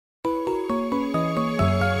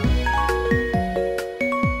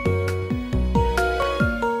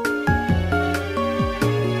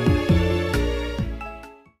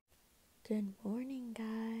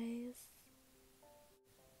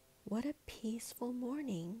peaceful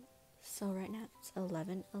morning. So right now it's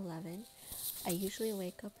 11:11. I usually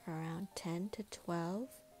wake up around 10 to 12.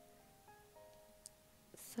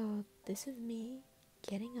 So this is me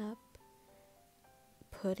getting up,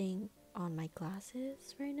 putting on my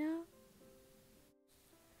glasses right now.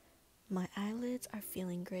 My eyelids are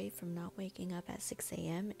feeling great from not waking up at 6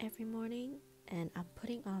 a.m. every morning, and I'm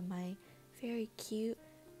putting on my very cute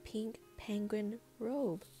pink penguin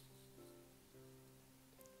robe.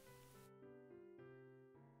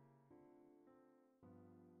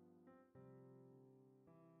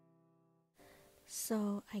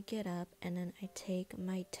 So I get up and then I take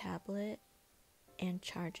my tablet and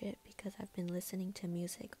charge it because I've been listening to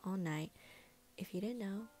music all night. If you didn't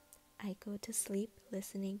know, I go to sleep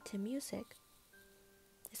listening to music.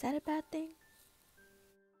 Is that a bad thing?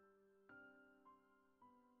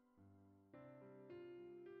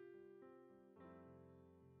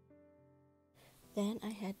 Then I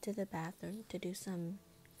head to the bathroom to do some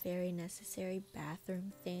very necessary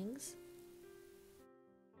bathroom things.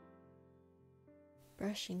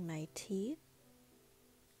 Brushing my teeth,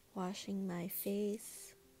 washing my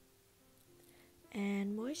face,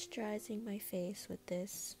 and moisturizing my face with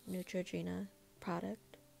this Neutrogena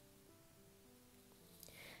product.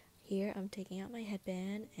 Here I'm taking out my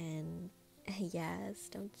headband and yes,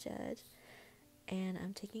 don't judge. And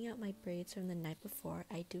I'm taking out my braids from the night before.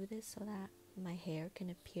 I do this so that my hair can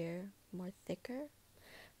appear more thicker.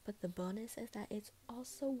 But the bonus is that it's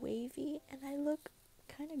also wavy and I look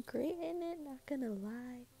kind of great in it, not gonna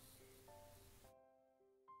lie.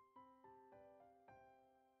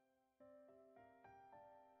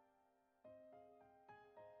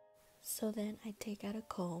 So then I take out a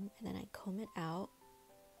comb and then I comb it out,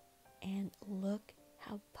 and look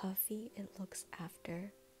how puffy it looks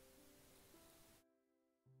after.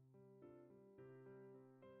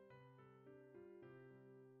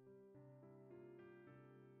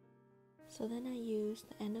 So then I use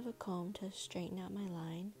the end of a comb to straighten out my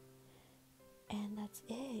line, and that's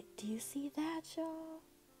it. Do you see that, y'all?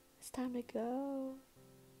 It's time to go.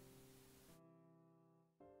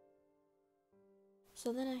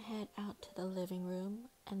 So then I head out to the living room,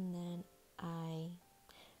 and then I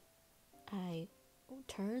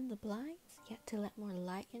turn the blinds, to let more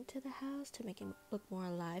light into the house to make it look more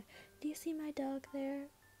alive. Do you see my dog there?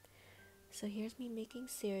 So here's me making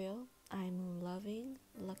cereal. I'm loving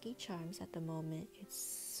Lucky Charms at the moment. It's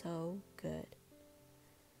so good.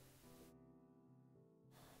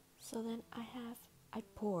 So then I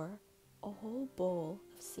pour a whole bowl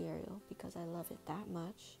of cereal because I love it that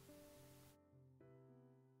much.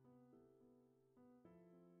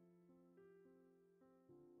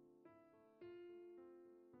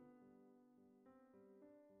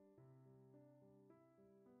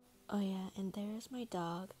 Oh yeah, and there's my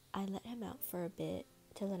dog. I let him out for a bit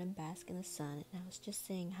to let him bask in the sun, and I was just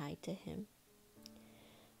saying hi to him.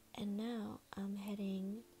 And now I'm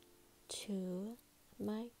heading to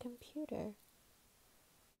my computer.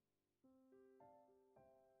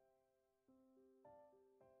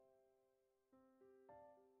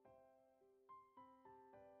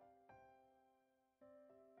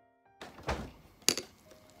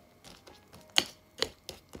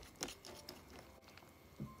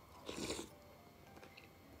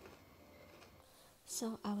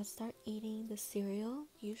 So I would start eating the cereal.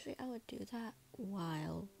 Usually I would do that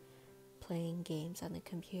while playing games on the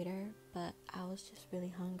computer, but I was just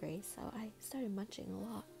really hungry, so I started munching a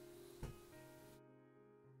lot.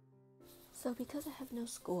 So because I have no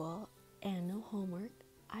school and no homework,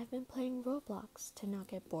 I've been playing Roblox to not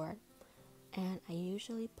get bored. And I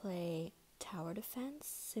usually play Tower Defense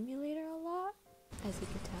Simulator a lot, as you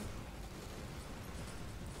can tell.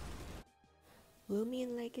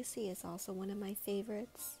 Lumion Legacy is also one of my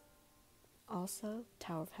favorites. Also,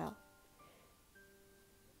 Tower of Hell.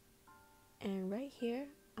 And right here,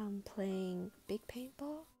 I'm playing Big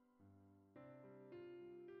Paintball.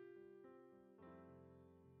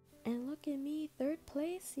 And look at me, third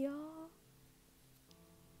place, y'all.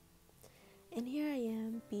 And here I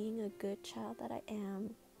am, being a good child that I am,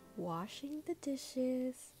 washing the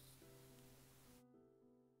dishes.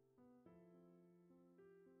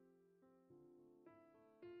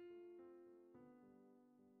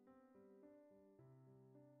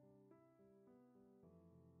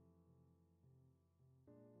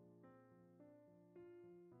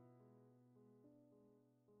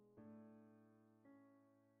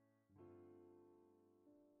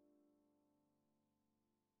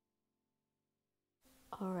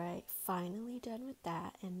 Alright, finally done with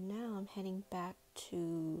that, and now I'm heading back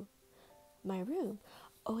to my room.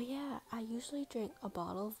 Oh yeah, I usually drink a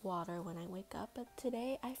bottle of water when I wake up, but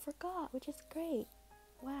today I forgot, which is great.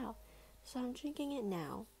 Wow. So I'm drinking it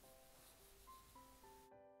now.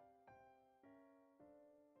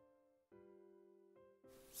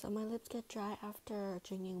 So my lips get dry after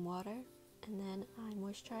drinking water, and then I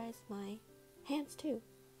moisturize my hands too.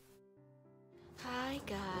 Hi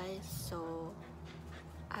guys, so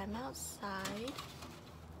I'm outside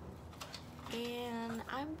and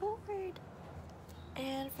I'm bored.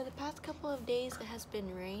 And for the past couple of days it has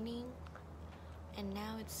been raining, and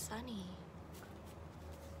now it's sunny.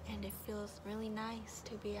 And it feels really nice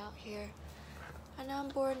to be out here. I know I'm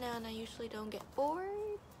bored now, and I usually don't get bored.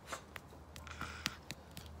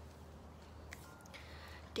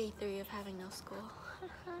 Day 3 of having no school.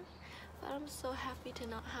 But I'm so happy to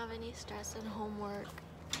not have any stress and homework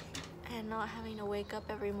and not having to wake up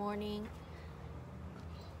every morning.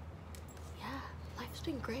 Yeah, life's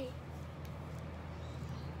been great.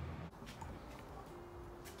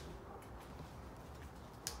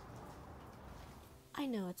 I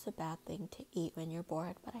know it's a bad thing to eat when you're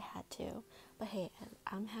bored, but I had to. But hey,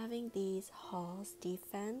 I'm having these Hall's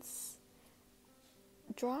Defense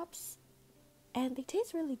drops, and they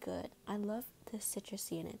taste really good. I love the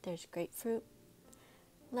citrusy in it. There's grapefruit,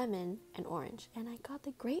 lemon, and orange, and I got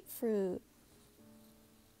the grapefruit.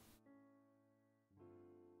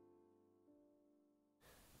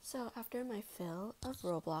 So after my fill of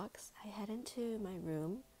Roblox, I head into my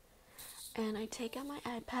room and I take out my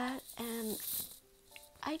iPad and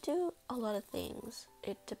I do a lot of things.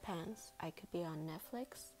 It depends. I could be on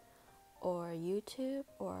Netflix or YouTube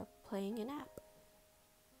or playing an app.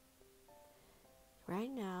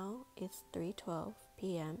 Right now it's 3:12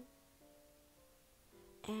 p.m.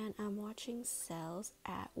 and I'm watching Cells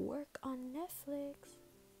at Work on Netflix.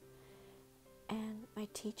 And my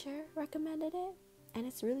teacher recommended it, and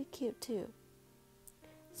it's really cute too.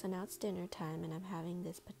 So now it's dinner time and I'm having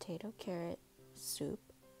this potato carrot soup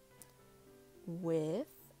with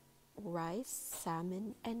rice,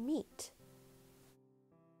 salmon, and meat.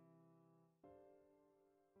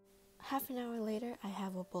 Half an hour later, I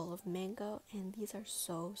have a bowl of mango, and these are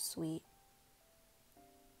so sweet.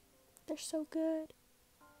 They're so good.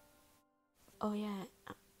 Oh yeah,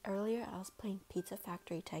 earlier I was playing Pizza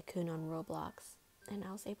Factory Tycoon on Roblox, and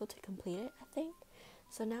I was able to complete it, I think.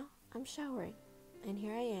 So now I'm showering, and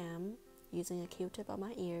here I am using a Q-tip on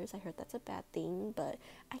my ears. I heard that's a bad thing, but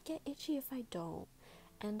I get itchy if I don't.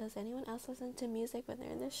 And does anyone else listen to music when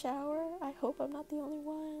they're in the shower? I hope I'm not the only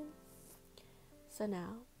one. So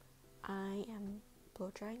now I am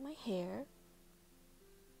blow drying my hair.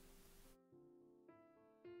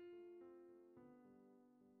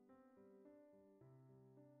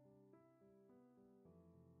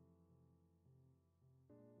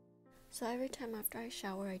 So every time after I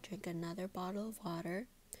shower, I drink another bottle of water,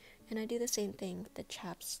 and I do the same thing with the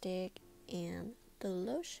chapstick and the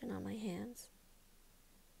lotion on my hands.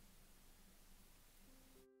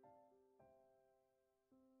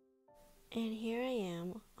 And here I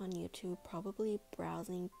am on YouTube, probably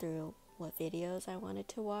browsing through what videos I wanted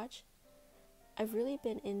to watch. I've really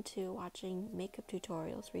been into watching makeup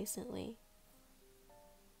tutorials recently.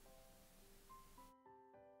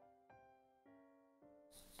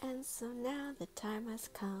 And so now the time has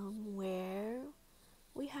come where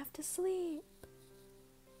we have to sleep.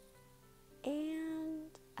 And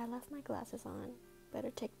I left my glasses on. Better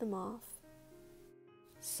take them off.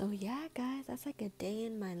 So yeah, guys, that's like a day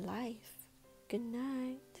in my life. Good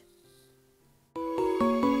night.